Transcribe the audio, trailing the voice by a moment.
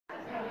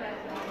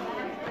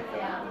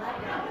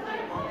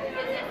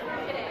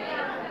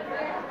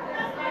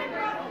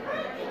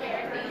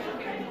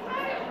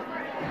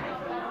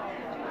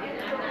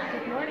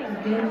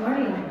Good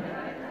morning.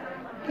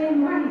 Good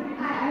morning.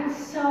 I'm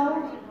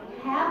so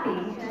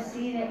happy to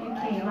see that you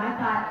came. I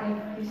thought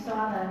if you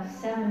saw the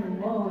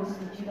 7 woes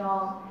that you'd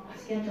all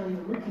schedule your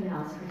root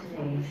canals for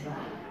today.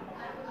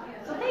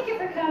 So thank you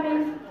for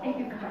coming. Thank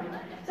you for coming.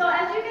 So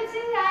as you can see,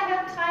 I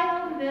have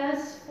titled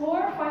this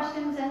 4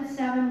 questions and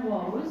 7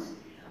 woes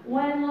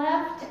when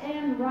left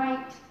and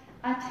right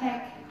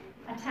attack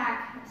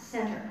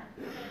center.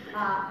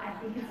 I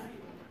think it's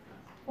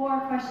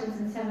 4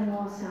 questions and 7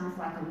 woes sounds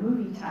like a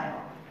movie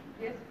title.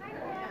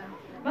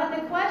 But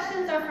the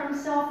questions are from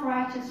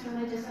self-righteous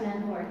religious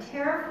men who are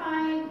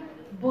terrifying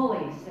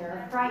bullies.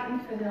 They're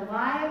frightened for their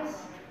lives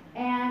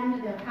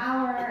and their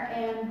power,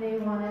 and they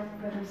want it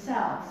for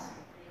themselves.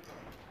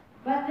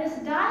 But this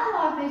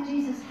dialogue that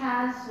Jesus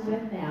has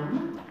with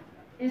them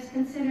is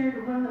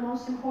considered one of the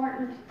most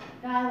important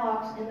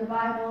dialogues in the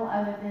Bible,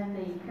 other than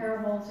the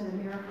parables and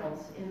the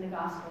miracles in the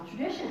gospel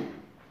tradition.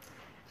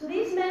 So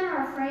these men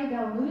are afraid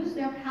they'll lose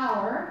their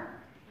power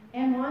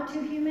and want to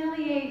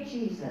humiliate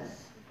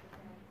Jesus.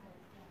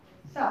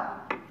 So,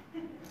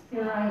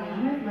 here I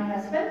am with my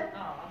husband.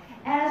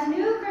 As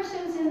new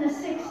Christians in the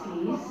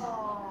 60s,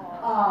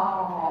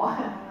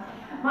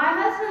 my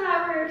husband and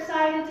I were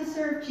excited to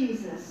serve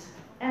Jesus,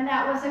 and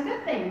that was a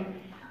good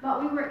thing.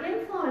 But we were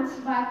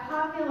influenced by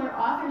popular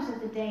authors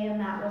of the day, and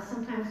that was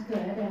sometimes good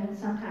and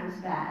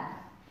sometimes bad.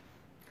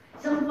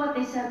 Some of what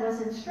they said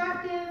was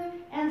instructive,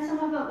 and some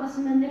of it was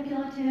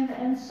manipulative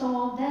and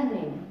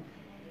soul-deadening.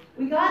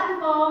 We got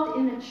involved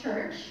in a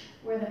church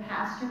where the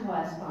pastor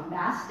was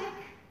bombastic,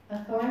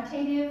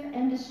 authoritative,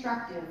 and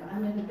destructive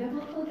under the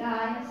biblical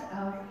guise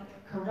of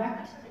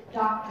correct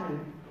doctrine.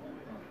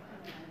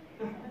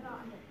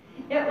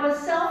 It was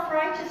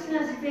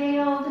self-righteousness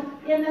veiled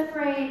in the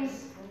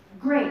phrase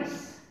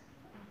grace,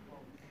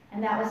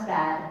 and that was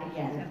bad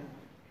again.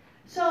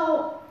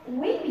 So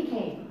we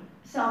became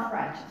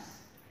self-righteous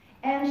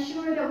and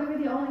sure that we were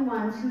the only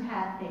ones who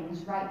had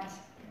things right.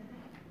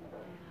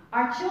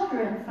 Our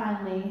children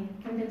finally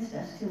convinced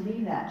us to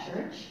leave that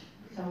church,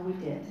 so we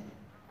did.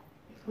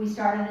 We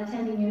started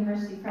attending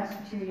University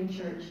Presbyterian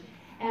Church,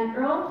 and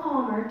Earl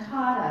Palmer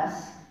taught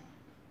us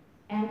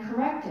and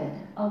corrected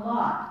a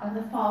lot of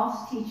the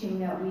false teaching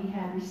that we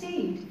had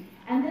received.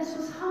 And this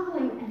was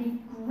humbling and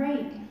a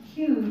great,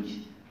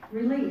 huge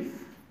relief.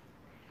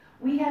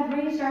 We had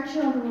raised our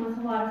children with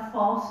a lot of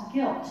false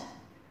guilt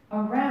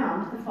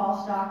around the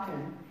false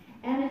doctrine.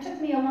 And it took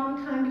me a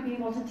long time to be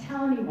able to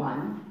tell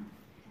anyone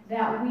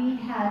that we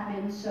had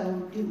been so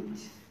duped.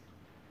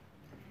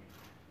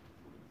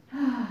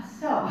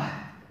 So,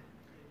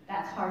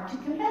 that's hard to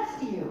confess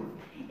to you.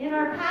 In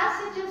our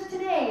passages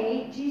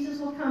today, Jesus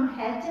will come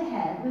head to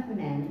head with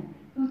men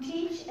who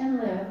teach and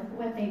live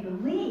what they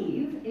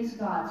believe is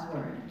God's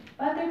word,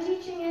 but their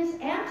teaching is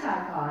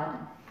anti-God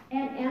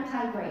and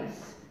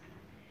anti-grace.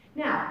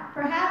 Now,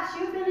 perhaps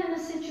you've been in a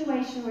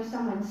situation where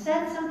someone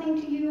said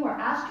something to you or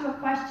asked you a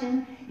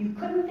question, you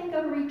couldn't think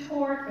of a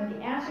retort or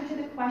the answer to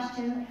the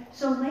question,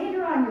 so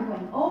later on you're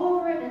going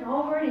over it and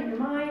over it in your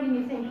mind and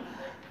you think,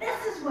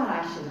 this is what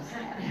I should have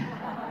said.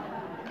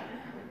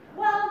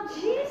 Well,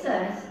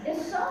 Jesus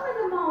is so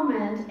in the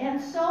moment and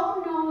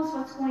so knows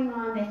what's going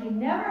on that he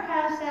never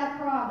has that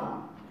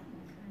problem.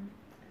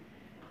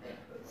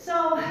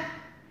 So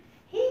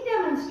he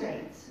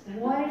demonstrates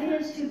what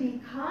it is to be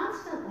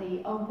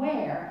constantly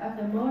aware of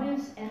the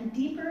motives and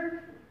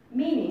deeper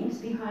meanings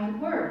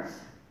behind words.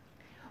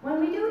 When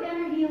we do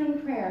inner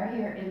healing prayer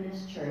here in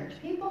this church,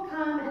 people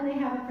come and they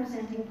have a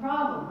presenting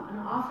problem, and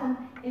often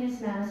it is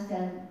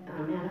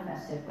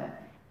manifested with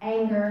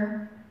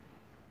anger,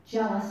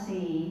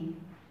 jealousy,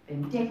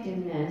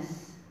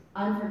 vindictiveness,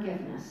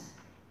 unforgiveness.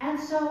 And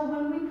so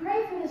when we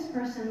pray for this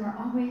person, we're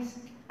always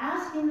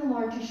asking the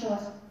Lord to show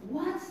us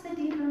what's the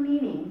deeper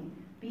meaning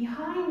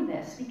behind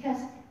this, because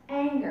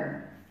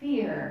anger,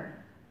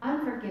 fear,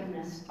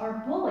 unforgiveness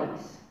are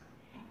bullies.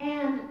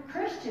 And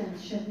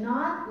Christians should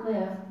not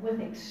live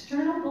with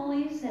external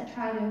bullies that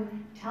try to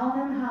tell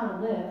them how to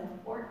live,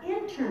 or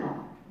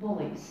internal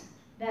bullies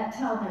that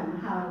tell them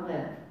how to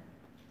live.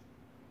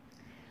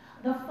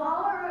 The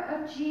follower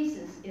of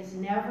Jesus is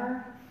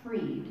never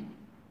freed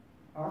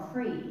or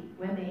free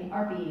when they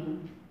are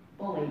being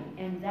bullied.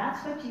 And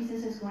that's what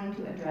Jesus is going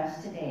to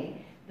address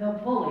today, the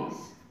bullies.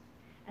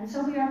 And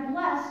so we are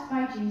blessed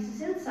by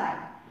Jesus' insight.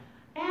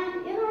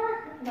 And in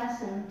our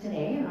lesson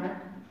today, in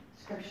our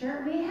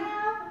scripture, we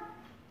have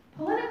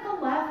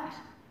political left,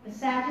 the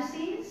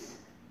Sadducees,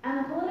 and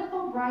the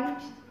political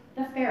right,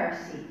 the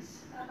Pharisees.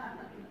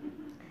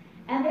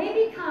 And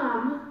they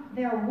become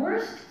their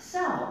worst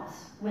selves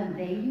when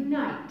they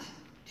unite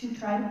to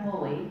try to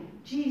bully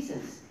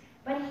Jesus.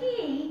 But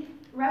he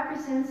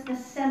represents the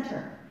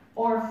center,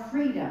 or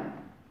freedom.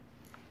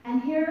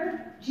 And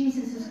here,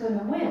 Jesus is going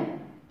to win.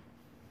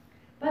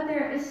 But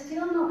there is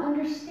still no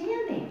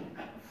understanding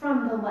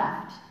from the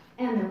left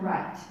and the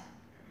right.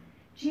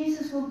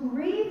 Jesus will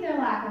grieve their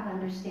lack of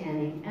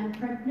understanding and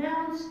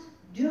pronounce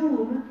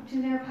doom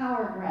to their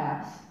power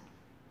grabs.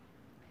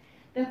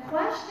 The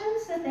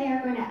questions that they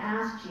are going to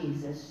ask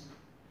Jesus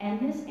and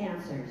his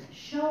answers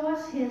show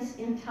us his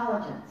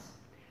intelligence.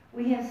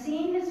 We have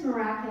seen his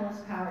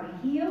miraculous power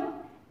to heal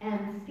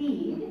and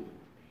feed,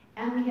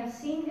 and we have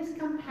seen his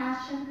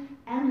compassion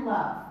and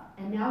love.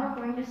 And now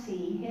we're going to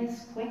see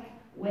his quick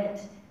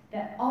wit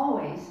that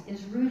always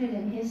is rooted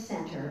in his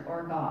center,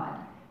 or God.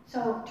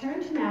 So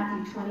turn to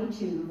Matthew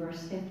 22,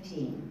 verse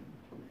 15.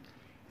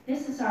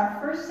 This is our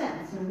first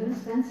sentence, and I'm going to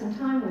spend some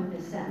time with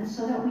this sentence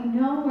so that we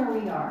know where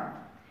we are.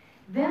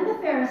 Then the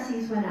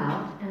Pharisees went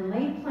out and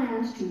laid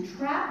plans to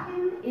trap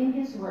him in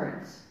his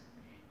words.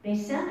 They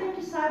sent their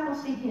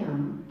disciples to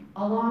him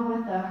along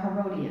with the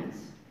Herodians.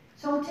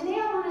 So today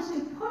I want us to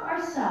put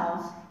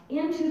ourselves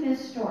into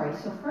this story.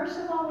 So first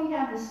of all, we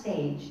have the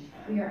stage.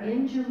 We are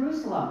in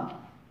Jerusalem.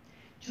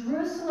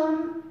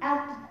 Jerusalem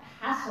at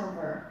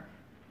Passover.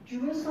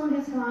 Jerusalem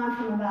has gone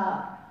from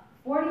about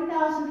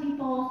 40,000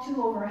 people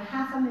to over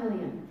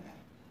 500,000.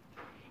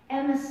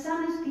 And the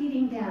sun is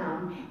beating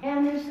down,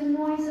 and there's the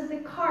noise of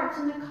the carts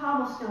and the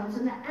cobblestones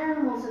and the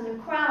animals and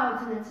the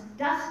crowds, and it's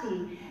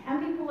dusty,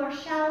 and people are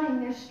shouting,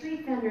 there's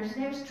street vendors,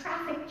 there's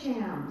traffic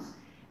jams,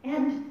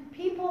 and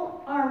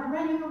people are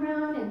running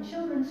around and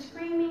children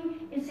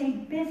screaming. It's a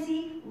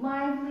busy,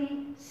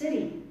 lively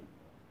city.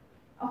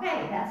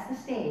 Okay, that's the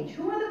stage.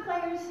 Who are the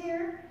players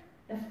here?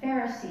 The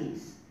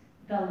Pharisees,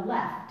 the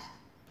left,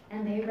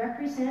 and they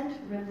represent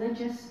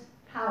religious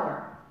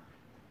power.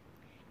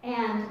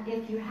 And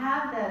if you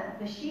have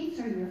the sheets,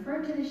 or you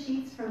refer to the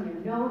sheets from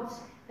your notes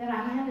that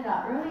I handed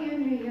out earlier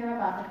in the year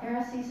about the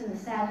Pharisees and the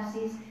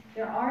Sadducees,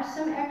 there are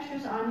some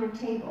extras on your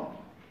table.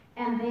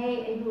 And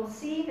you will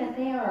see that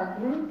they are a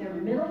group, they're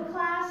middle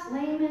class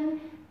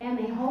laymen, and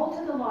they hold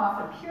to the law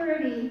for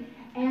purity,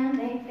 and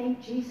they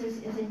think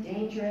Jesus is a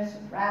dangerous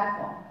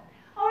radical.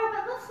 All right,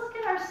 but let's look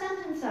at our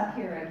sentence up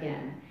here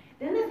again.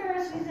 Then the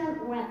Pharisees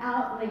went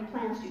out and laid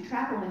plans to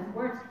trap him with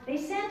words.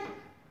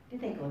 Did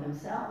they go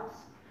themselves?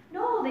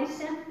 No, they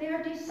sent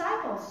their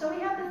disciples. So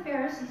we have the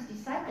Pharisees'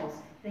 disciples,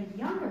 the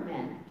younger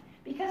men,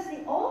 because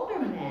the older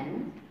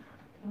men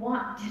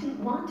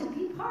didn't want to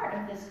be part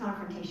of this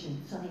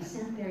confrontation. So they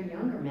sent their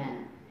younger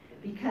men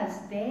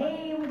because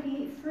they would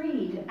be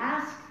free to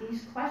ask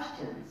these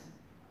questions.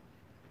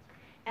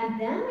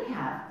 And then we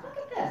have, look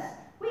at this,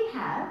 we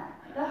have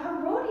the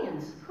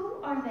Herodians.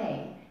 Who are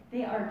they?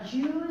 They are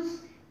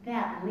Jews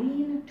that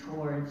lean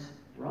towards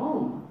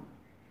Rome.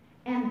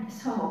 And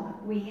so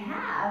we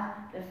have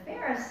the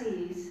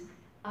Pharisees,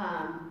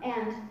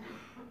 and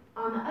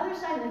on the other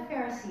side of the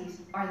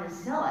Pharisees are the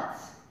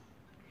Zealots.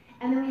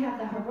 And then we have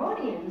the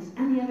Herodians,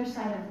 and the other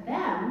side of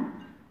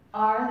them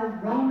are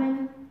the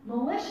Roman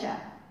militia.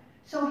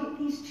 So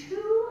these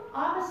two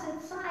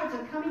opposite sides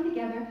are coming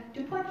together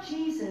to put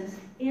Jesus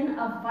in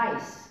a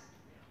vice.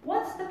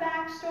 What's the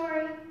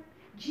backstory?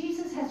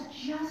 Jesus has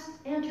just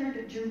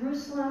entered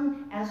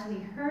Jerusalem, as we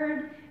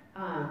heard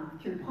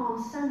through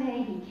Palm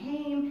Sunday. He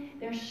came.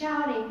 They're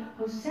shouting,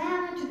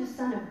 "Hosanna to the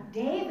Son of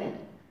David."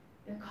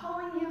 They're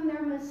calling him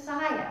their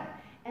Messiah.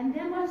 And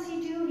then what does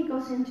he do? He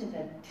goes into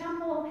the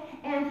temple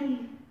and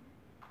he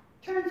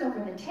turns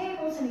over the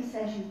tables and he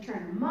says, "You've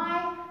turned my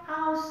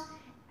house,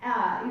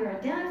 you're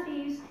a den of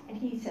thieves." And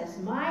he says,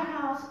 "My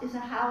house is a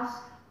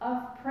house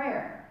of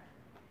prayer."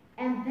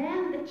 And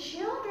then the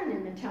children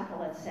in the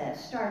temple, it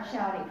says, start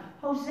shouting,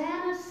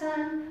 "Hosanna,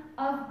 Son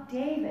of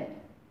David."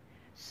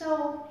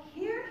 So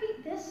here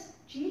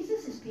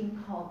Jesus is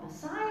being called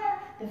Messiah.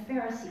 The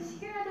Pharisees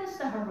hear this,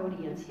 the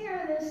Herodians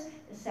hear this,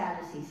 the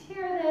Sadducees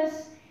hear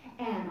this,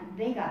 and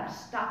they got to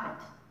stop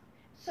it.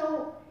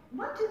 So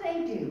what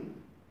do?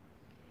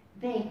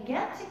 They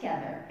get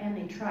together and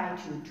they try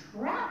to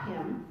trap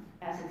him,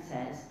 as it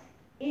says,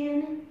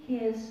 in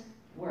his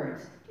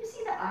words. Do you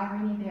see the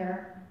irony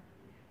there?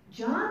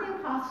 John the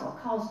Apostle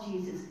calls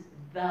Jesus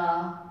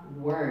the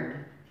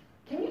Word.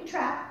 Can you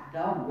trap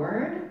the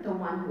Word, the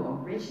one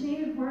who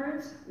originated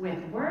words,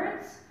 with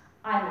words?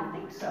 I don't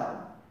think so,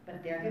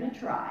 but they're going to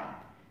try.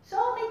 So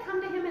they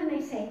come to him and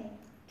they say,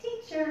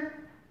 "Teacher,"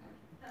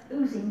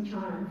 oozing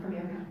charm from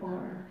every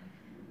pore.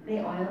 They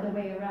oil the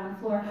way around the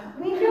floor.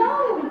 "We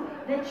know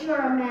that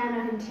you're a man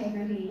of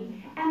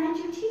integrity and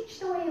that you teach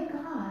the way of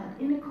God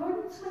in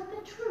accordance with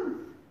the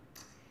truth.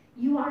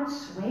 You aren't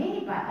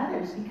swayed by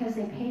others because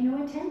they pay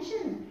no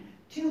attention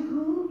to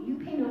who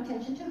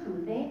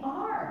they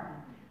are."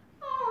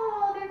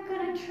 Oh, they're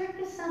going to trick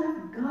the Son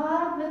of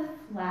God with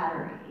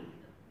flattery.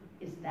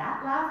 Is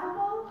that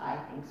laughable? I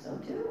think so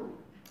too.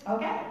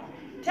 Okay,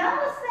 tell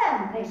us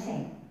then, they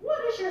say,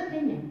 "what is your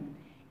opinion?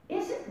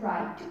 Is it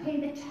right to pay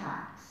the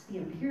tax, the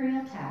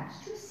imperial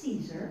tax, to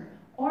Caesar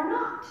or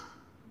not?"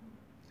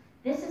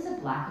 This is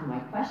a black and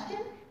white question.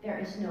 There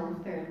is no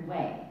third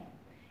way.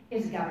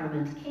 Is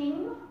government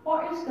king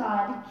or is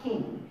God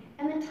king?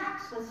 And the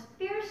tax was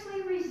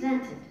fiercely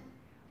resented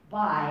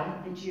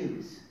by the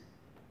Jews.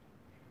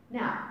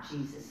 Now,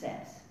 Jesus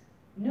says,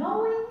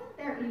 knowing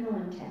their evil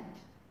intent,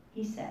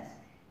 he says,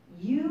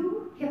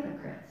 "You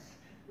hypocrites,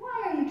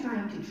 why are you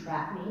trying to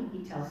trap me?"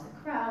 He tells the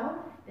crowd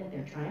that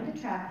they're trying to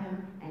trap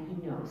him, and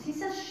he knows. He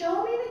says,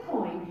 "Show me the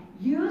coin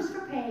used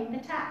for paying the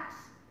tax."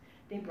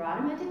 They brought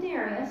him a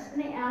denarius,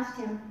 and he asked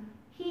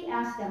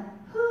them,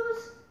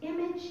 "Whose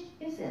image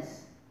is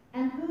this?"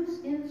 And whose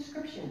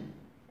inscription?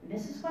 And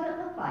this is what it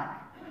looked like.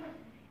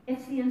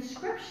 It's the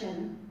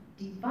inscription,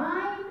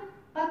 Divine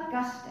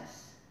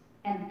Augustus.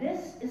 And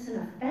this is an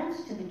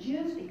offense to the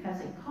Jews because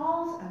it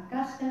calls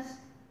Augustus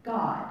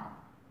God.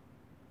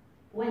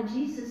 When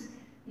Jesus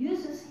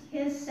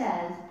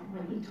says,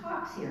 when he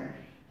talks here,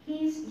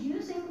 he's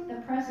using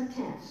the present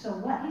tense. So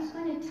what he's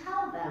going to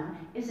tell them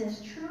is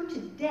as true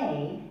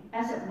today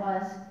as it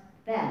was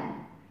then.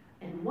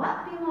 And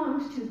what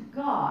belongs to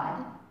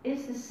God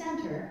is the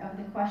center of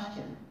the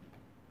question.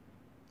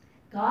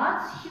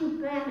 God's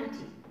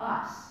humanity,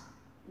 us,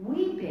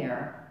 we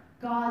bear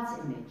God's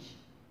image.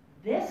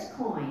 This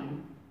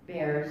coin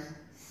bears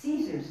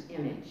Caesar's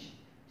image.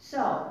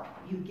 So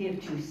you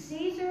give to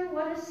Caesar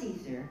what is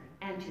Caesar,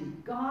 and to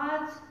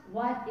God's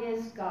what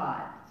is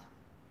God's.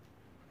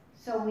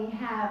 So we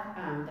have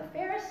the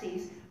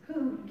Pharisees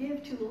who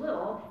give too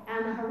little,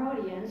 and the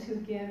Herodians who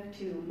give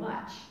too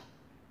much.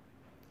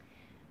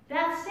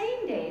 That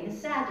same day, the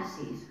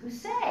Sadducees, who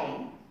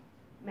say,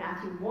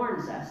 Matthew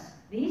warns us,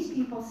 these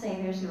people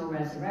say there's no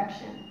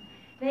resurrection.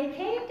 They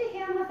came to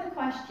him with a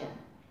question.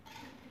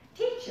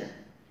 Teacher,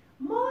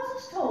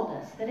 Moses told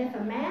us that if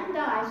a man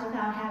dies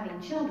without having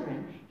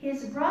children,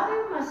 his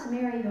brother must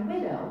marry the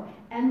widow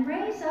and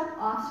raise up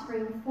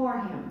offspring for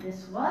him.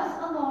 This was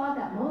a law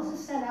that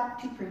Moses set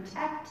up to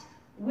protect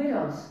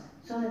widows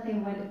so that they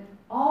would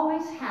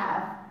always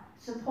have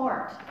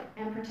support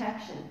and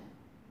protection.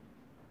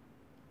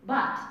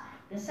 But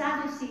the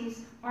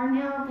Sadducees are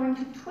now going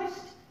to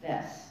twist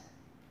this.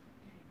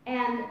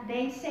 And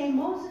they say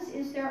Moses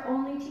is their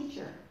only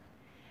teacher.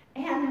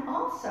 And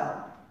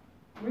also,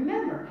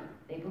 remember,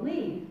 they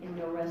believe in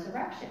no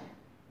resurrection.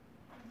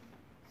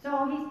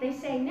 So they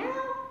say, now,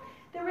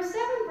 there were 7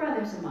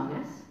 brothers among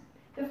us.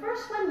 The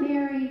first one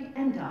married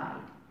and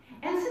died.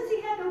 And since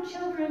he had no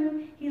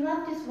children, he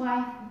left his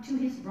wife to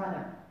his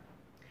brother.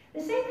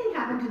 The same thing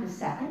happened to the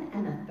second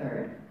and the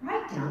third,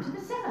 right down to the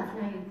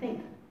 7th. Now you'd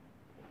think,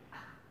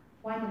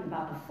 why didn't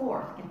about the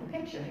 4th get the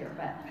picture here?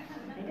 But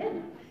they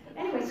didn't.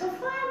 Anyway, so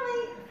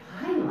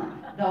finally,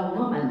 the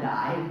woman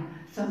died,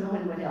 so no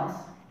one would else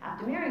have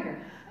to marry her.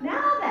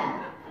 Now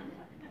then,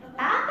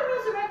 at the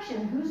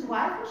resurrection, whose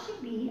wife will she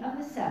be of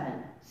the 7,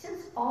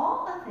 since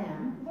all of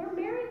them were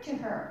married to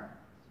her?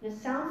 This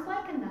sounds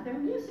like another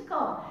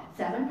musical.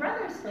 7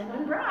 brothers for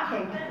one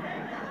bride.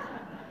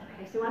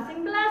 Makes you want to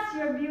sing, bless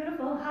your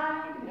beautiful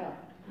hide. No,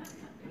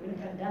 we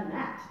wouldn't have done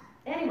that.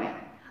 Anyway,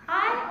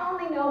 I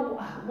only know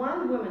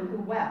one woman who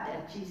wept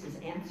at Jesus'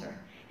 answer.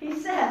 He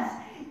says,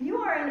 you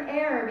are in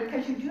error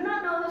because you do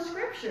not know the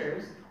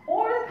scriptures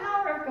or the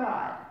power of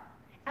God.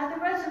 At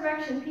the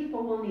resurrection,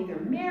 people will neither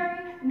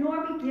marry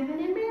nor be given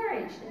in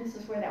marriage. And this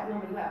is where that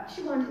woman wept.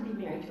 She wanted to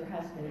be married to her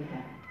husband in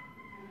heaven.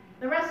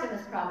 The rest of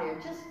us probably are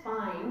just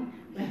fine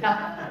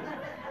without them.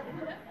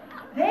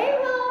 They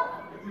will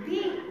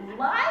be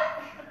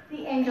like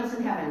the angels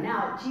in heaven.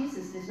 Now,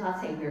 Jesus does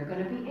not say we're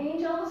going to be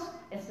angels.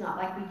 It's not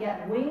like we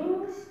get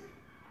wings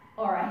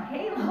or a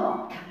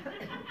halo.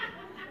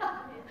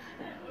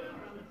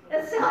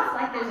 It sounds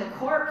like there's a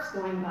corpse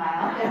going by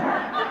out there.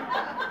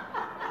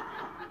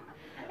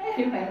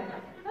 Anyway,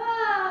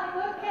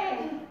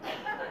 okay.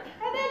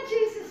 And then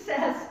Jesus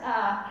says,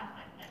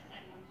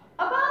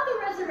 about the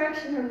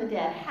resurrection from the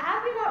dead,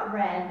 have you not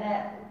read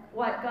that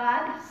what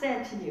God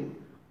said to you?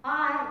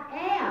 I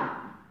am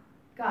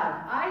God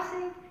of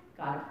Isaac,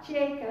 God of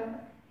Jacob.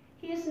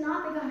 He is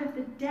not the God of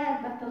the dead,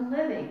 but the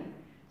living.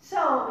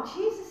 So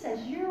Jesus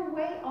says, you're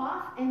way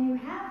off and you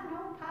have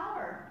no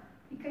power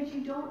because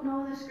you don't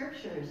know the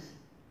scriptures.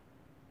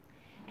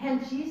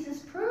 And Jesus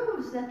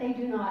proves that they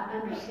do not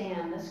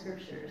understand the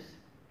scriptures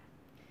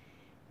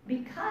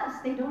because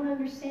they don't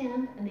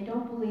understand and they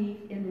don't believe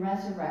in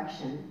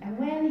resurrection. And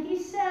when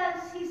he says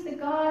he's the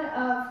God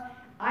of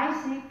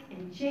Isaac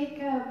and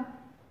Jacob,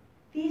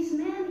 these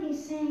men,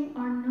 he's saying,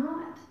 are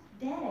not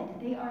dead.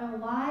 They are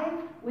alive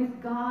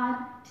with God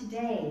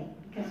today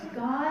because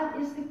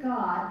God is the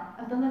God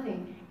of the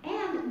living.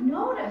 And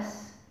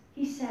notice,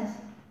 he says,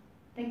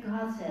 that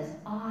God says,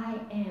 I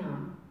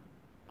am.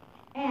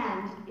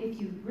 And if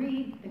you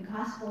read the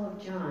Gospel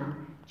of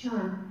John,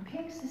 John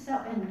picks this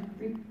up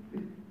and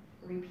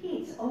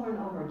repeats over and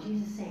over,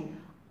 Jesus saying,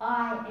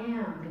 I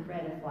am the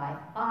bread of life.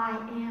 I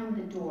am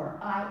the door.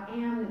 I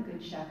am the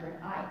good shepherd.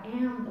 I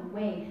am the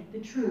way, the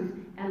truth,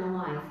 and the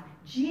life.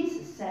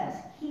 Jesus says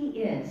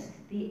he is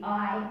the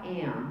I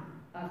am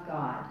of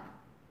God.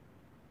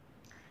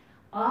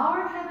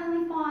 Our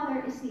Heavenly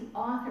Father is the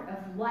author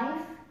of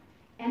life,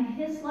 and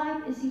his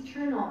life is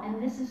eternal, and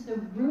this is the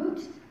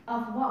root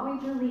of what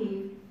we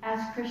believe as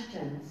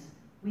Christians.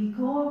 We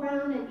go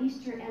around at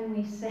Easter and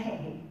we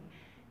say,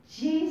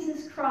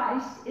 Jesus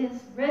Christ is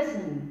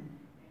risen.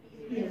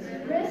 He is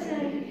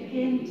risen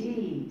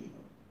indeed.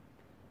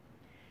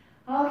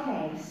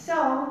 Okay,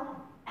 so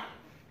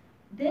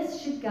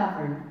this should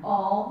govern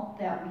all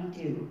that we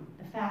do,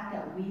 the fact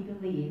that we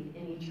believe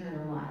in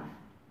eternal life.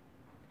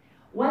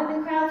 When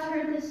the crowds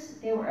heard this,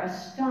 they were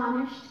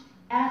astonished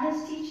at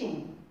his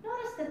teaching.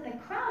 Notice that the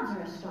crowds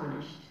are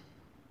astonished,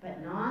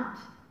 but not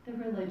the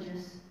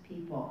religious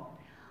people.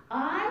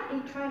 I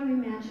try to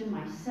imagine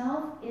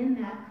myself in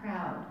that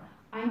crowd.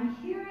 I'm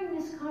hearing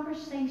this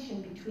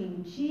conversation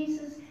between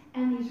Jesus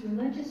and these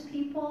religious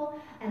people,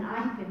 and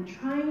I've been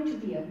trying to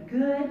be a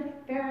good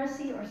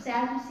Pharisee or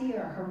Sadducee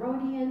or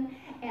Herodian,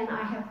 and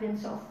I have been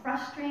so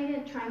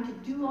frustrated trying to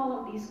do all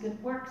of these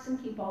good works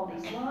and keep all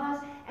these laws,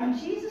 and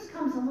Jesus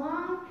comes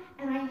along,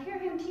 and I hear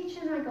him teach,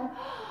 and I go,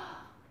 oh,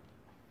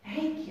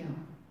 thank you,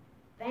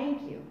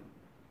 thank you.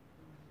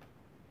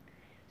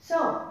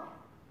 So,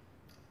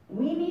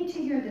 we need to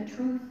hear the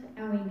truth,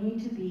 and we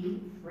need to be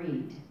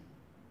freed.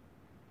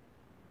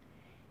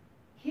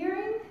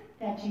 Hearing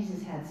that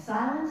Jesus had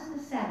silenced the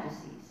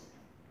Sadducees,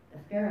 the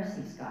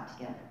Pharisees got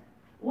together.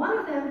 One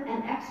of them,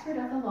 an expert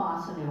of the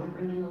law, so now we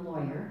bring in a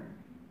lawyer,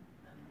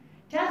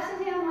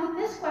 tested him with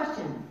this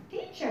question: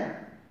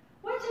 Teacher,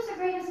 which is the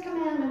greatest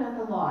commandment of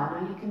the law?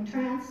 Now you can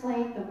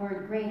translate the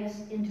word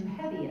greatest into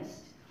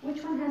heaviest.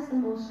 Which one has the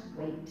most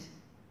weight?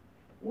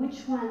 Which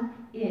one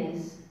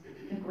is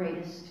the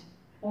greatest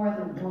or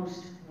the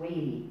most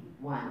weighty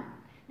one?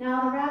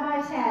 Now the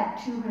rabbis had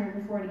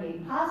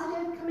 248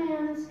 positive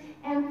commands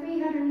and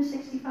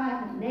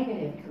 365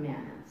 negative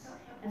commandments.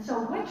 And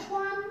so which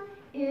one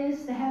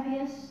is the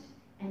heaviest?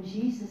 And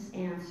Jesus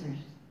answers,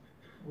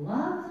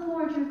 love the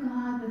Lord your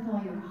God with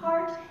all your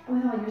heart and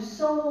with all your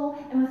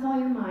soul and with all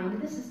your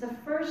mind. This is the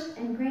first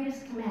and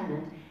greatest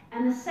commandment.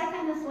 And the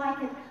second is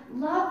like it,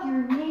 love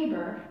your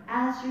neighbor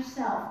as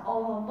yourself.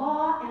 All the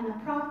law and the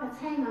prophets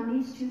hang on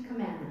these two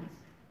commandments.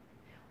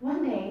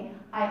 One day,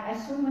 I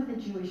swim with a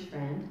Jewish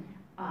friend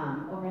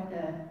over at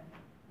the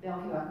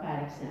Belpres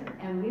Aquatic Center,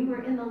 and we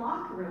were in the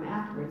locker room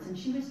afterwards, and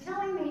she was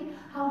telling me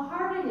how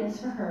hard it is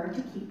for her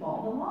to keep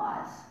all the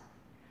laws.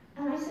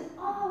 And I said,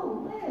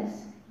 oh, Liz,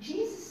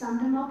 Jesus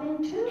summed them up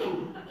in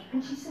two.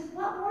 And she said,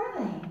 what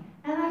were they?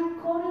 And I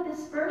quoted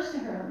this verse to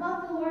her,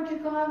 love the Lord your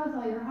God with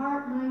all your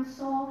heart, mind,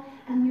 soul,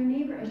 and your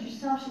neighbor as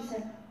yourself. She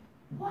said,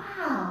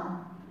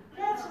 wow,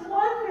 that's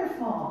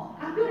wonderful.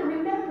 I'm going to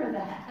remember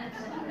that.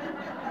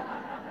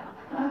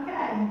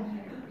 Okay.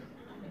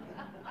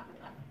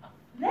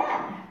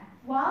 Then,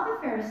 while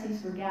the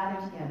Pharisees were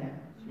gathered together,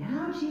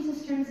 now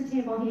Jesus turns the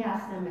table. He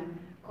asks them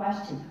a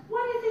question.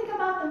 What do you think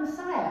about the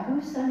Messiah?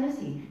 Whose son is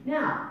he?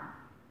 Now,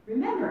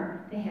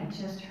 remember, they had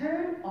just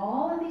heard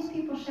all of these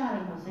people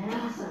shouting,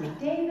 Hosanna, son of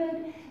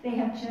David. They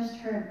have just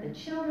heard the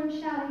children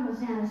shouting,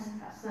 Hosanna,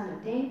 son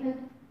of David.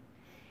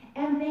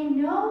 And they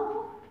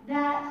know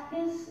that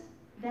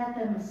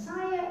the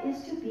Messiah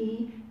is to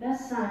be the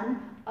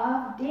son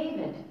of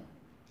David.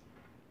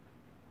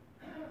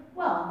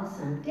 Well, the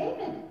son of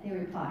David, they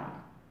replied.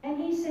 And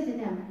he said to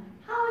them,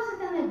 how is it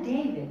then that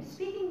David,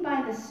 speaking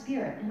by the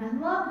Spirit, and I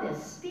love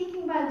this,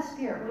 speaking by the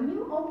Spirit, when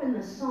you open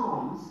the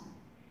Psalms,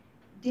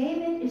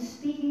 David is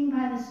speaking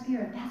by the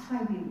Spirit. That's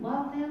why we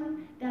love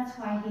him. That's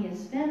why he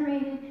is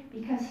venerated,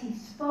 because he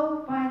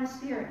spoke by the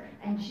Spirit.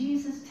 And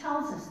Jesus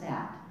tells us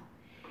that.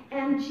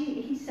 And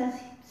he says,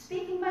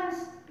 speaking by the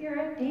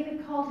Spirit,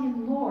 David called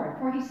him Lord.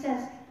 For he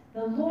says,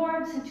 the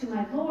Lord said to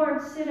my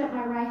Lord, sit at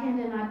my right hand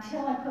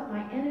until I put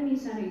my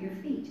enemies under your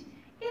feet.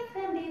 If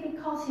then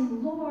David calls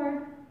him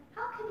Lord,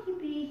 how can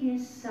he be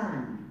his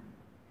son?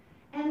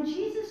 And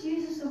Jesus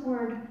uses the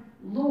word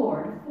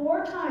Lord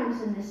 4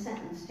 times in this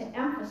sentence to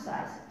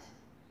emphasize it.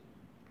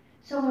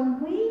 So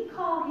when we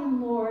call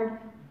him Lord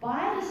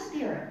by the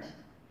Spirit,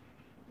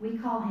 we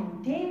call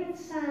him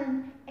David's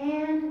son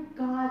and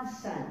God's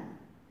son.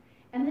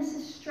 And this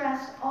is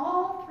stressed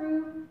all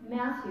through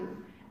Matthew,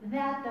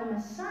 that the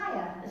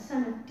Messiah, the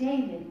son of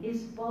David,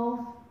 is both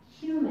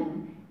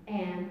human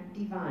and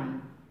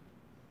divine.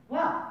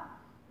 Well,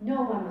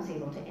 no one was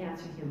able to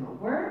answer him a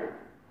word,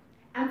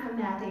 and from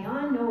that day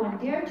on, no one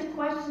dared to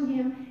question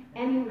him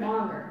any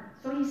longer.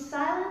 So he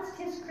silenced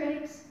his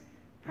critics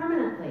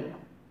permanently.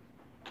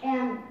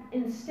 And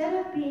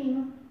instead of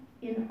being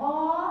in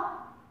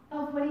awe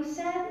of what he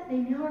said, they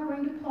now are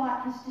going to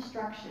plot his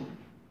destruction.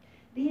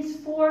 These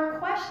 4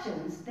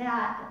 questions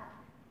that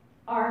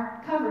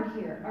are covered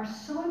here are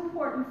so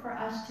important for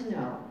us to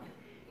know.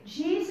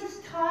 Jesus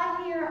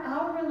taught here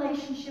our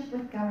relationship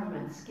with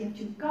governments. Give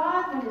to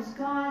God what is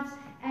God's,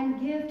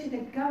 and give to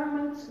the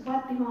governments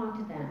what belong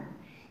to them.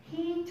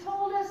 He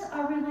told us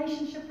our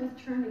relationship with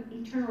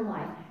eternal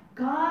life.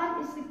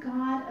 God is the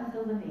God of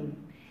the living.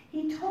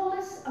 He told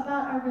us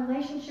about our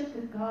relationship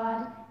with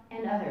God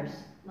and others.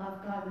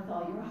 Love God with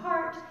all your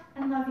heart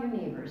and love your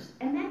neighbors.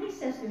 And then he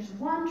says there's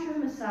one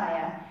true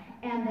Messiah,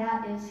 and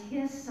that is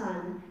his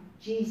son,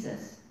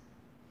 Jesus.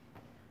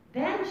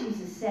 Then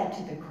Jesus said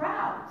to the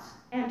crowds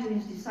and to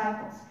his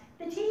disciples,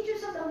 the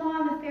teachers of the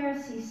law and the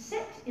Pharisees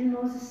sit in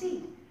Moses'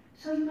 seat.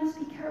 So you must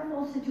be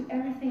careful to do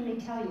everything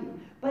they tell you.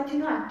 But do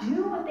not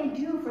do what they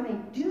do, for they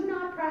do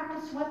not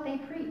practice what they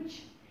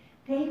preach.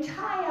 They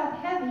tie up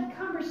heavy,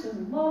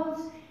 cumbersome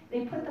loads.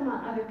 They put them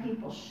on other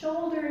people's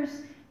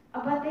shoulders,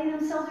 but they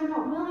themselves are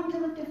not willing to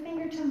lift a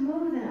finger to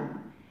move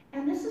them.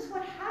 And this is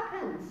what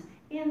happens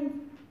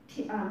in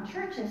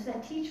churches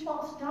that teach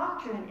false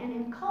doctrine and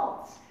in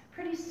cults.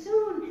 Pretty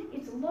soon,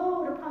 it's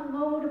load upon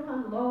load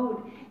upon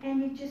load,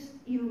 and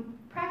you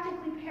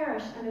practically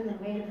perish under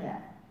the weight of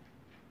that.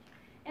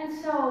 And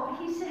so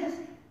he says,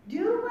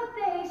 do what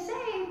they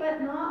say,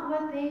 but not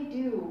what they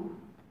do.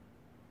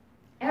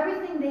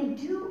 Everything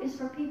they do is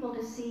for people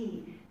to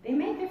see. They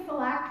make their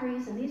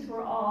phylacteries, and these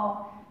were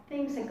all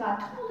things that God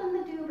told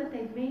them to do, but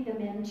they've made them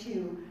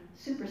into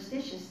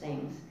superstitious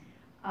things.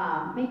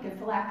 Make their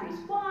phylacteries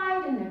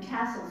wide and their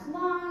tassels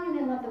long, and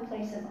they love the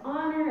place of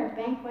honor at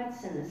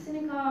banquets and the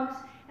synagogues,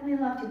 and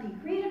they love to be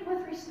greeted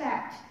with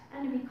respect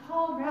and to be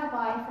called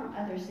rabbi from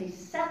others. They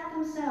set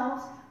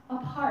themselves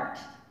apart.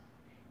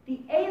 The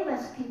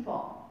A-list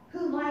people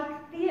who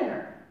like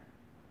theater.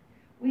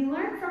 We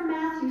learn from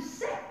Matthew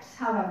 6,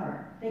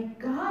 however, that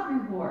God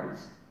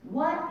rewards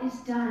what is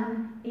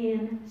done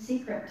in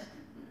secret.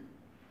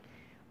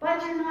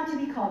 But you're not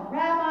to be called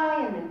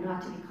rabbi, and then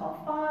not to be called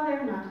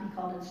father, not to be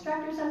called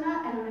instructors. I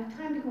don't have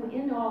time to go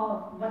into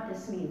all of what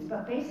this means,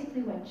 but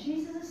basically what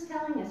Jesus is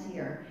telling us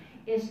here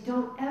is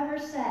don't ever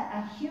set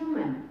a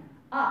human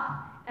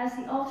up as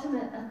the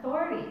ultimate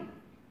authority.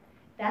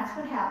 That's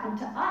what happened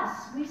to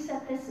us. We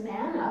set this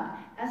man up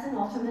as an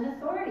ultimate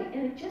authority,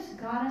 and it just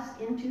got us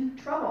into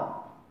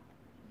trouble.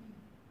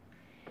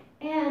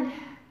 And,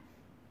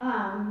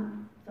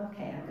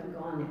 okay, I'm going to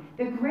go on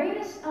there. The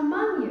greatest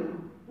among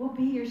you will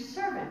be your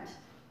servant.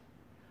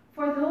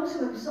 For those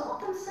who exalt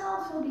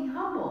themselves will be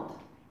humbled,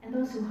 and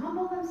those who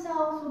humble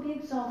themselves will be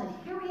exalted.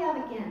 Here we have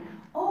again,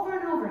 over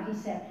and over, he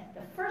said,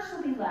 the first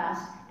will be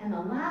last, and the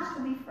last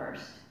will be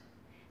first.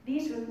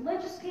 These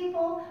religious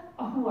people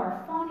who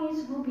are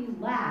phonies will be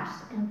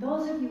last, and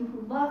those of you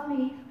who love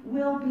me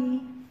will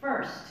be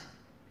first.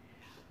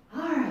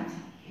 All right,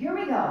 here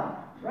we go.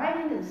 Right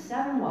into the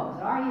 7 woes.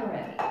 Are you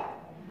ready?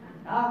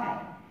 Okay.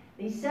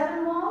 These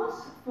 7 woes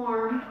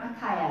form a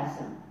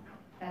chiasm,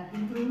 a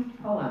Hebrew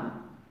poem.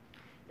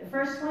 The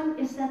first one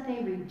is that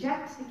they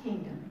reject the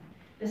kingdom.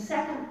 The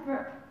second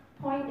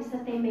point is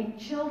that they make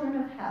children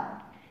of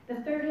hell. The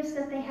third is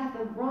that they have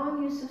the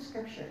wrong use of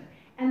Scripture.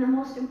 And the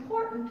most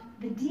important,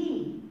 the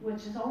D,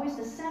 which is always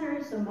the center,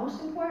 is the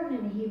most important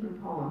in a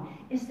Hebrew poem,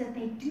 is that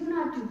they do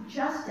not do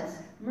justice,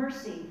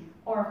 mercy,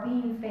 or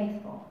being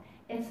faithful.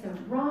 It's the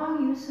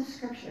wrong use of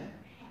Scripture.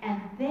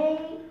 And they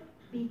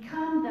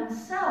become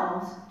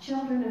themselves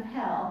children of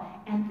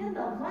hell. And then the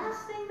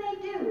last thing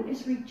they do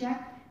is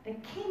reject the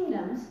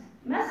kingdom's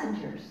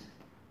messengers.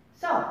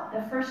 So,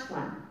 the first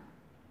one.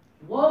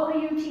 Woe to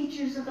you,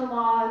 teachers of the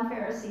law and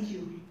Pharisees,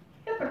 you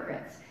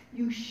hypocrites.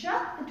 You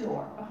shut the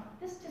door. Oh,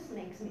 this just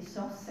makes me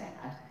so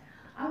sad.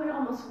 I would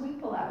almost weep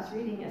while I was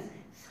reading this.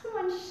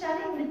 Someone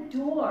shutting the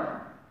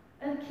door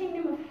of the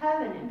kingdom of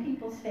heaven in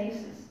people's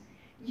faces.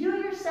 You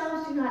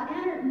yourselves do not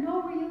enter,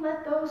 nor will you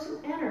let those who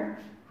enter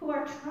who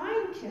are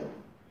trying to.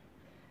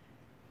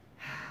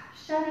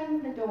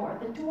 Shutting the door.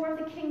 The door of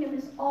the kingdom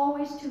is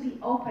always to be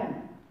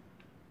open.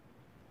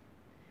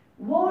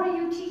 Woe to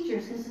you,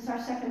 teachers. This is our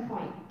second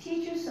point.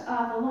 Teachers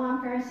of the law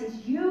and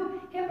Pharisees,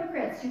 you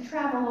hypocrites who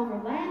travel over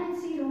land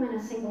and sea to win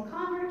a single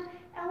convert,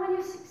 and when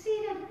you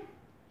succeeded,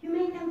 you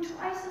make them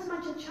twice as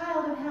much a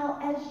child of hell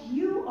as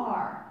you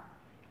are.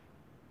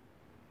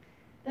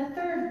 The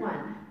third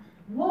one.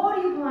 Woe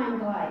to you,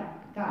 blind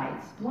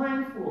guides,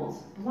 blind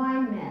fools,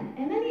 blind men.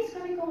 And then he's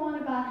going to go on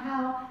about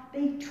how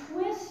they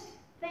twist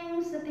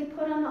things that they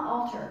put on the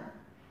altar.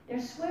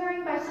 They're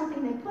swearing by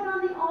something they put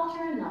on the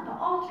altar and not the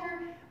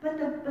altar. But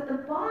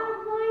the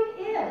bottom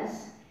line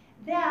is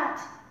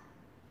that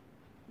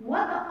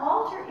what the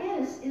altar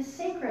is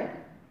sacred.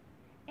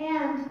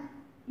 And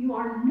you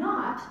are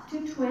not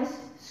to twist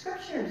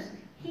scriptures.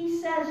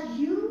 He says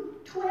you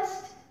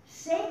twist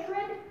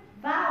sacred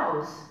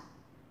vows.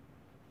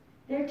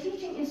 Their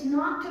teaching is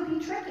not to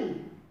be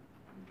tricky.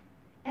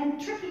 And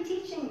tricky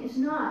teaching is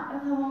not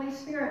of the Holy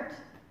Spirit.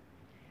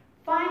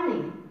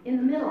 Finally, in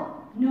the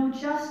middle, no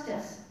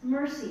justice,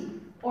 mercy,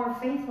 or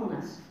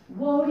faithfulness.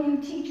 Woe to you,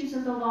 teachers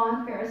of the law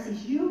and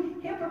Pharisees, you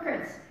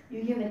hypocrites!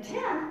 You give a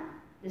tenth,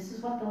 this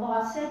is what the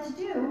law said to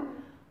do,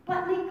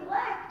 but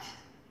neglect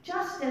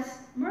justice,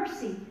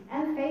 mercy,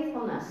 and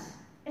faithfulness.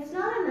 It's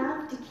not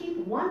enough to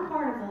keep one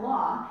part of the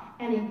law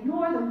and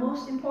ignore the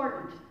most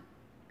important,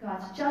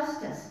 God's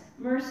justice,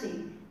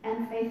 mercy,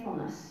 and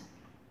faithfulness.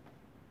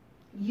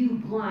 You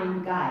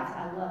blind guides.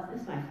 I love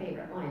this, is my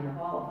favorite line of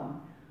all of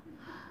them.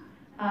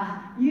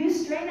 You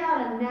strain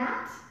out a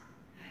gnat,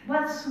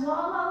 but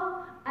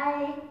swallow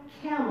a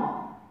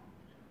camel.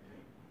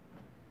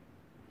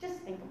 Just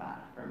think about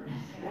it for a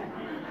minute.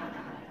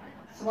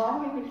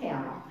 Swallowing the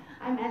camel.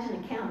 I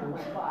imagine a camel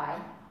went by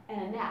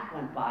and a gnat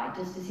went by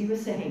just as he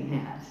was saying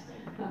that.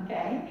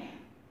 Okay?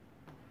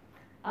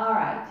 All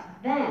right.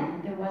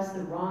 Then there was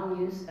the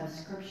wrong use of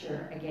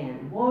Scripture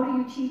again. Woe to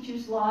you,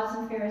 teachers, laws,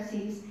 and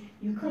Pharisees.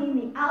 You clean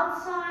the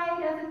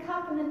outside of the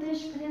cup and the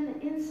dish, but in the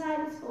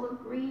inside is full of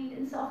greed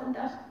and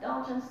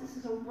self-indulgence. This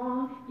is a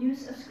wrong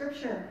use of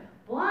Scripture.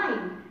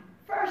 Blind.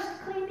 First,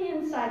 clean the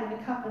inside of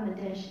the cup and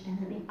the dish, and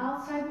then the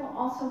outside will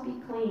also be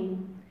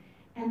clean.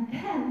 And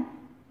then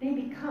they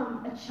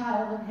become a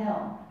child of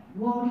hell.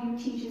 Woe to you,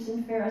 teachers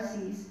and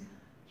Pharisees.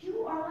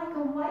 You are like a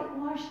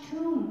whitewashed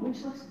tomb,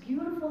 which looks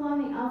beautiful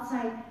on the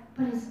outside,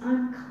 but is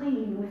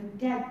unclean, with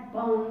dead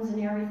bones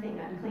and everything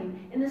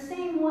unclean. In the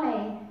same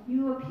way,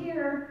 you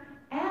appear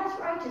as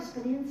righteous,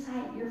 but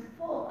inside you're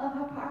full of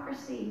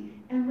hypocrisy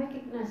and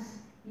wickedness.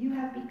 You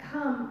have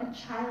become a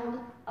child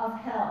of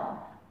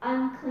hell,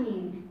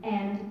 unclean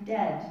and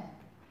dead.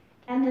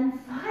 And then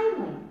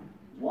finally,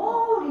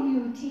 woe to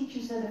you,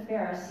 teachers of the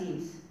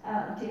Pharisees,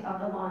 of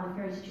the law and the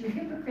Pharisees, you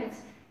hypocrites.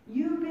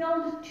 You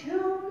build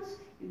tombs,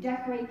 you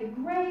decorate the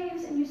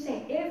graves, and you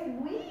say, if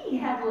we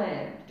had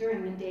lived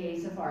during the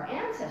days of our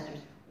ancestors,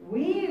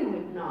 we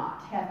would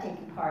not have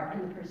taken part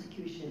in the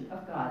persecution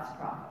of God's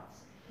prophets.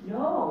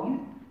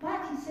 No,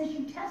 but he says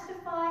you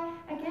testify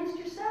against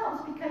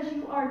yourselves because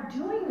you are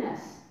doing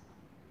this.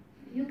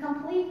 You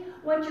complete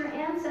what your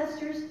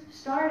ancestors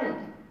started.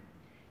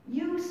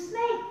 You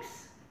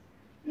snakes,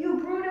 you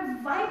brood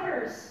of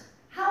vipers,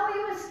 how will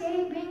you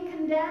escape being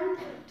condemned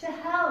to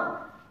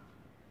hell?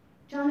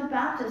 John the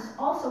Baptist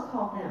also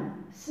called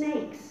them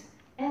snakes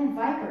and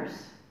vipers.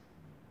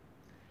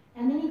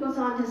 And then he goes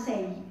on to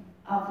say,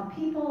 of the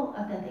people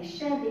that they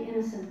shed the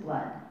innocent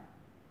blood.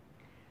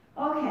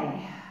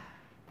 Okay.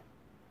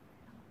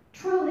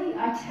 Truly,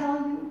 I tell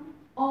you,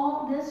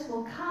 all this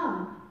will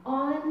come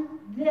on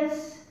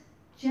this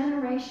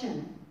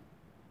generation.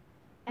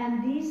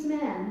 And these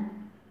men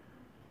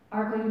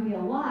are going to be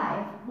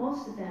alive,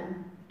 most of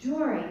them,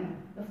 during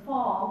the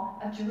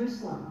fall of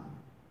Jerusalem.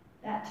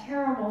 That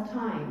terrible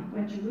time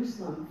when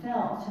Jerusalem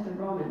fell to the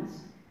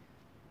Romans.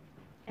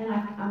 And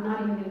I'm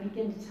not even going to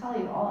begin to tell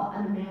you all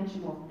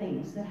unimaginable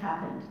things that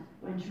happened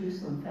when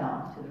Jerusalem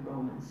fell to the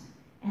Romans.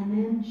 And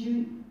then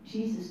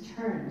Jesus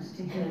turns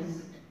to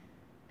his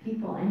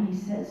people and he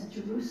says,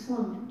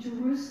 Jerusalem,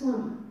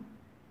 Jerusalem.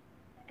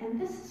 And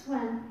this is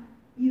when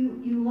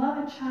you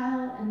love a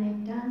child and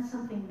they've done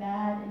something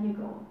bad and you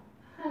go,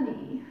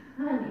 honey,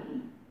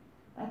 honey,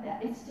 like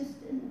that. It's just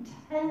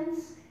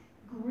intense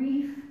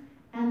grief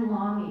and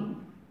longing.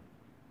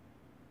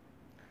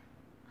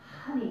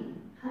 Honey,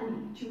 honey,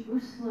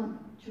 Jerusalem,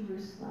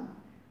 Jerusalem.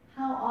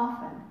 How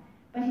often?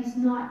 But he's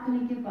not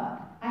going to give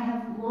up. I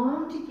have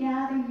longed to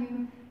gather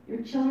you,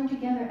 your children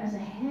together as a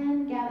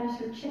hen gathers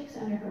her chicks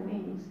under her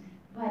wings.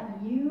 But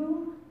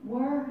you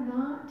were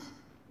not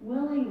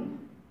willing.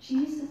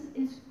 Jesus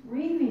is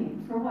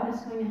grieving for what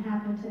is going to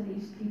happen to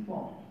these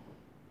people.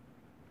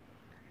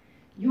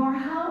 Your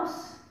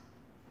house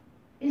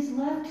is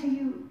left to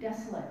you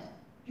desolate.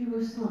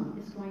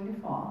 Jerusalem is going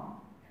to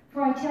fall.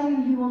 For I tell you,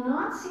 you will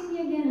not see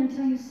me again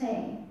until you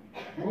say,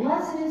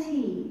 blessed is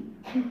he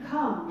who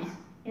comes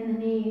in the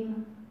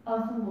name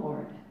of the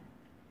Lord.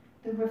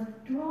 The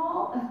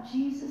withdrawal of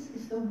Jesus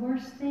is the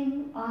worst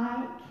thing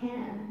I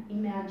can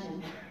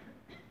imagine.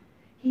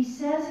 He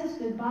says his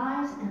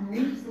goodbyes and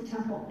leaves the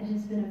temple. It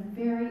has been a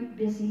very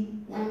busy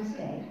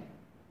Wednesday.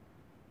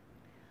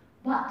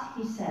 But,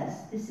 he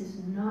says, this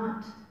is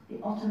not the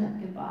ultimate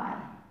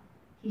goodbye.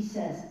 He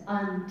says,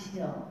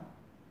 until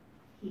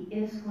he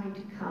is going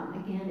to come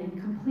again in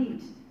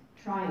complete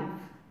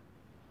triumph.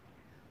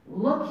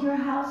 Look, your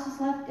house is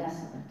left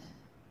desolate.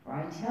 For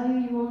I tell you,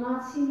 you will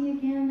not see me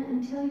again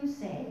until you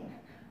say,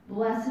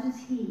 blessed is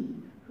he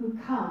who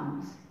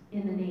comes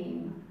in the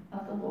name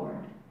of the Lord.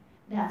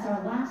 That's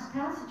our last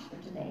passage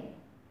for today.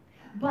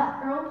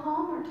 But Earl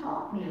Palmer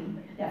taught me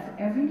that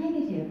for every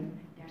negative,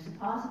 there's a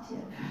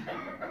positive.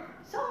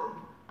 So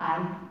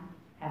I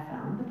have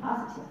found the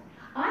positive.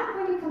 I'm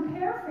going to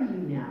compare for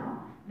you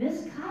now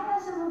this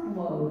chiasm of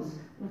woes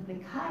with the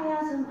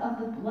chiasm of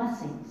the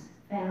blessings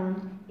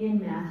found in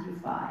Matthew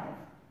 5.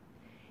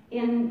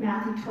 In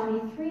Matthew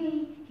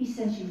 23, he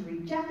says, you've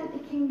rejected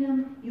the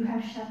kingdom, you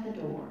have shut the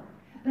door.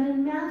 But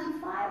in Matthew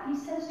 5, he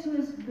says to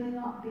his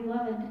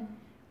beloved,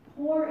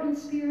 poor in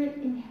spirit,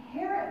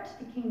 inherit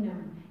the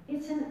kingdom.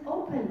 It's an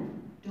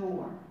open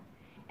door.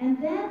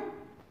 And then,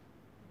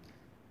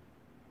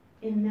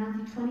 in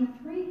Matthew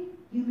 23,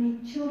 you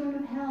make children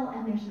of hell,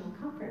 and there's no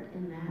comfort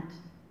in that.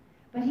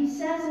 But he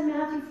says in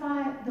Matthew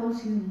 5,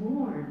 those who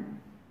mourn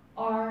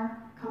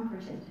are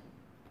comforted.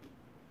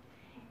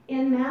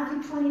 In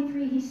Matthew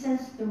 23, he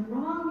says the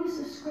wrong use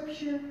of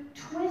Scripture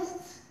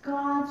twists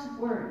God's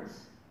words.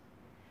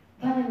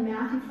 But in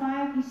Matthew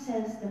 5, he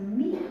says the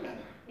meek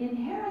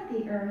inherit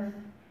the earth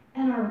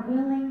and are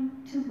willing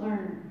to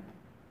learn.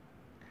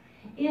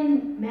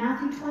 In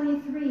Matthew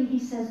 23, he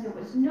says there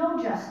was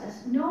no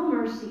justice, no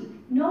mercy,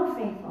 no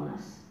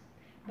faithfulness.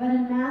 But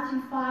in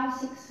Matthew 5,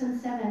 6, and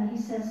 7, he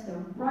says the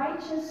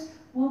righteous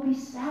will be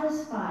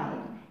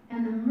satisfied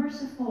and the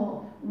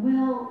merciful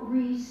will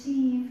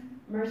receive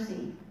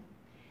mercy.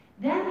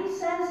 Then he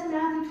says in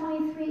Matthew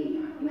 23,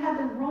 you have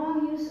the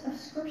wrong use of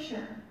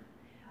Scripture.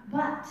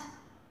 But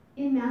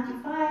in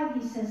Matthew 5,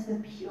 he says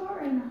the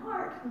pure in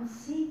heart will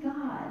see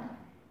God.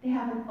 They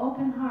have an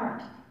open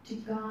heart to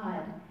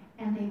God,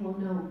 and they will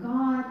know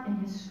God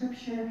and his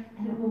Scripture,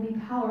 and it will be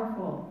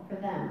powerful for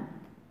them.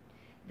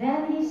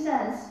 Then he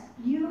says,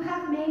 you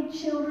have made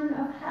children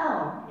of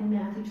hell in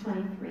Matthew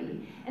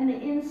 23, and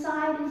the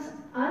inside is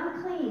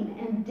unclean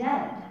and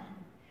dead.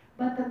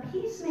 But the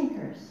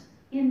peacemakers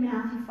in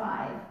Matthew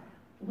 5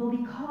 will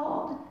be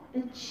called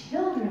the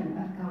children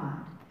of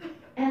God.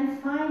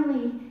 And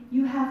finally,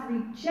 you have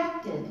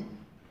rejected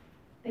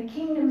the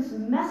kingdom's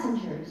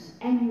messengers,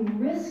 and you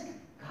risk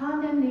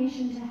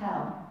condemnation to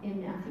hell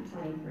in Matthew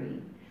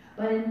 23.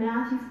 But in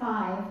Matthew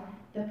 5,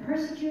 the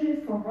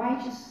persecuted for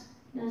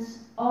righteousness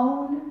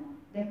own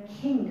the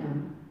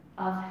kingdom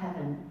of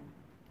heaven.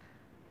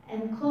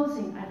 In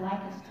closing, I'd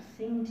like us to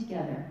sing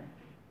together.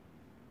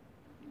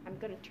 I'm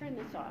going to turn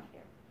this off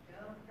here.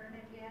 Don't turn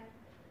it yet.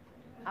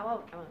 I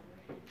won't.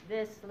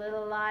 This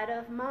little light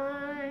of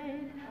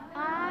mine,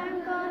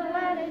 I'm going to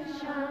let it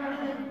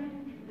shine.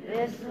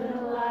 This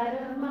little light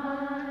of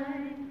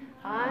mine,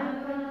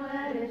 I'm going to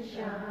let it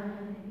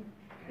shine.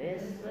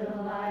 This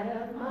little light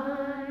of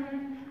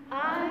mine,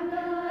 I'm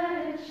going to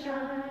let it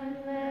shine.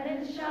 Let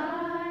it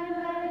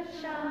shine, let it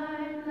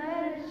shine,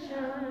 let it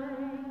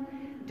shine.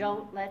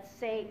 Don't let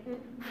Satan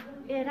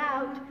put it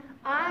out.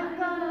 I'm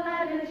going to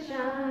let it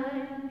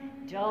shine.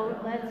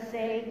 Don't let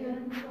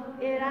Satan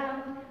put it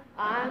out.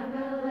 I'm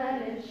going to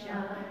let it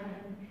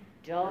shine.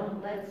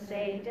 Don't let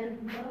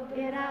Satan put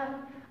it out.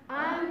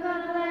 I'm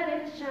going to let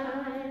it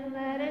shine.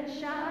 Let it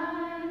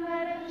shine,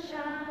 let it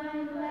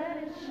shine, let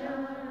it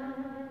shine.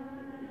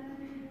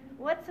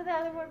 What's the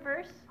other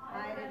verse?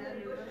 Hide it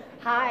under a bushel.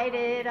 Hide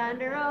it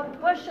under a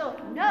bushel.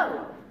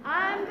 No,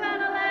 I'm going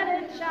to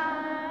let it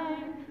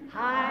shine.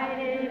 Hide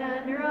it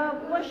under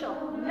a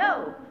bushel.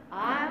 No,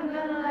 I'm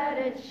going to let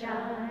it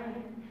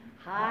shine.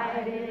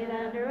 Hide it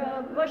under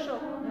a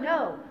bushel.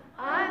 No,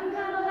 I'm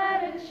going to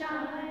let it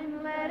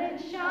shine. Let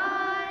it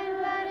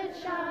shine, let it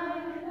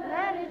shine,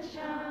 let it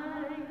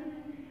shine.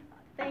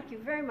 Thank you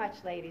very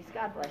much, ladies.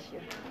 God bless you.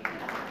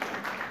 That's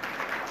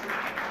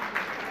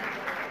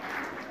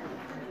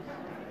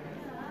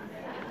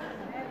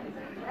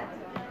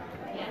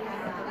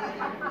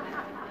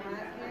all.